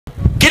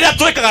kira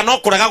twekaga no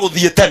kurega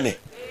guthie tene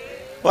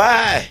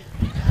we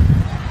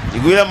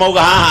igwira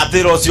mauga haha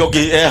atiro cio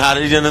ngi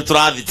haririe ne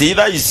turathi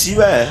titha ici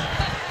we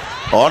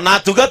ona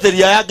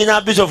tugatiria ya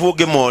nginya bishop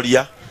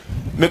ngimoria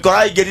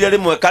mikora ingirire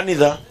rimwe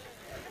kanitha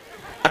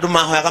andu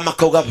mahoyaga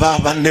makauga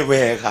baba ni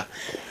wega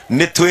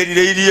ni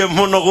twiririirie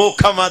muno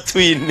guka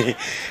matwini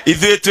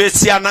ithuĩ twĩ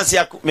ciana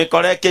ciaku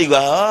mikora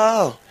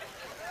kiuga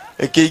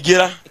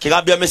ikiingira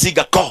kigambia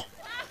micinga ko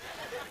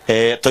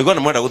toigwa ni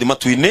mwenda guthi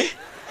matwini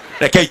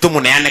rekei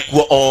tumuneane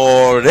kuo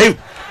o riu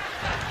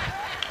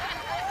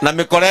na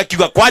mikora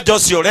kiuga kwa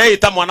Jocio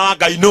reita mwana wa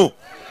Ngai no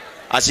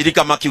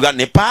ashirika makiuga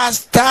ni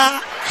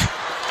pastor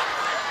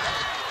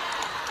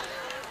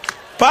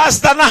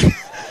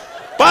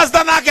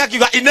nake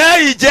akiuga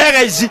inei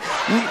njega ici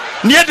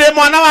nie ndi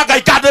mwana wa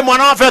Ngai kande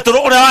mwana wa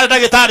Petro uria wari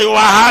ndagitari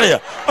wa haria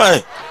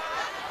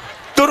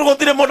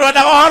turugutire mundu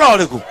wendaga horo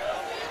riku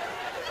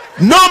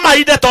no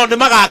mainde tondu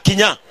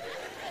magakinya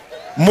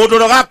mundu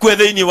rogakwe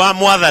thiini wa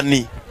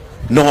mwathani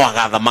no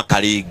agatha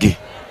makaringi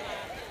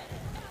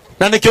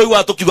na nikio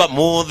igwa tukiuga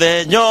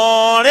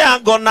muthenyo ria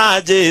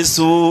ngona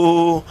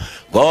Jesu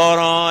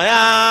ngoro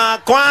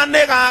yakwa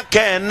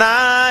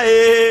nigakena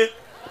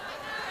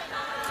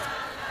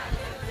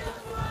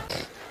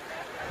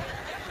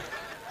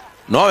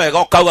no wega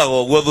ukauga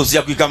guo thu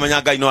ciaku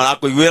ikamenya Ngai no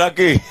arakuiguira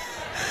ki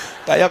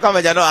Ngai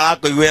akamenya no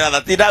arakuiguira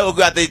thatinda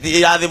guku ati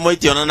irathimo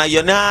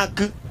itionanagio ni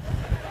aku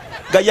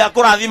Ngai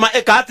akurathima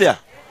ikatia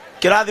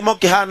kirathimo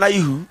kihana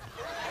ihu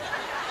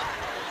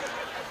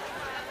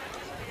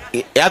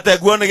ate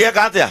guo ni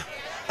geka atia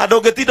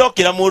andu ngitinda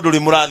okira mundu ri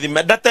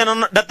murathime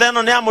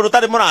ndateno ni amundu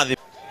tari murathime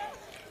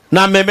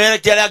na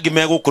memerekia aria angi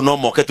meguku no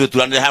moke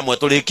twituranire hamwe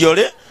turikio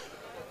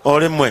o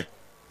rimwe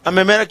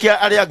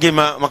amemerekia aria angi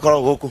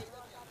makorwo guku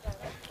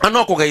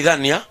ano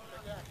kugeithania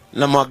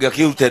na mwangi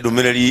akiute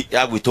ndumiriri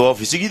ya gwitwo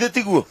office githe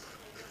tiguo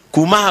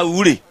kuma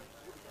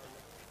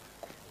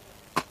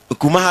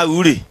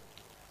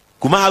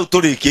hau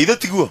turikie ithe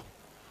tiguo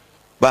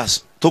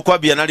bas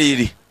tukwambia na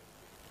riri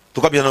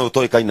tukwambia na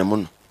utoikaine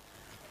muno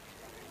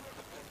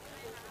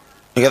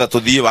nigetha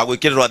tuthie wa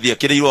gwikirwa thie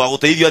kireirwo wa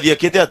guteithio thie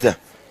kite atia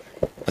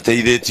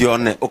ateithitio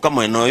ne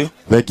ukamwena uyu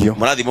thengio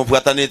murathi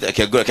mubuatanite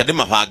kende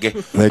mabange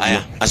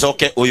aya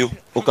acoke uyu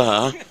uka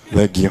haha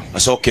thengio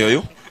acoke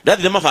uyu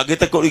ndathire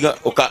mabangite kuriga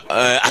uka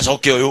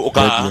acoke uyu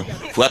uka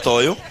buata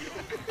uyu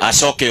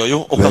acoke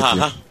uyu uka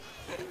haha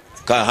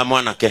ka ha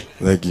mwanake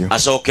thengio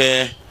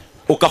acoke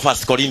uka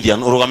First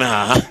Corinthians urugame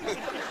haha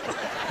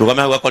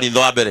rugame haha Korintho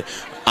wa mbere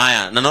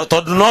aya na no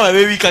tondu no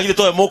we wikagire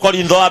to mu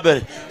Korintho wa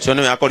mbere cio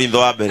ni ya Korintho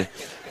wa mbere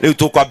riu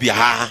tukwambia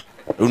haha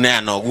riu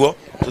neana uguo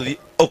tuthi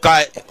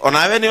uka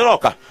ona we ni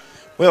uroka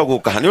we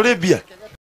uguka ni uri bia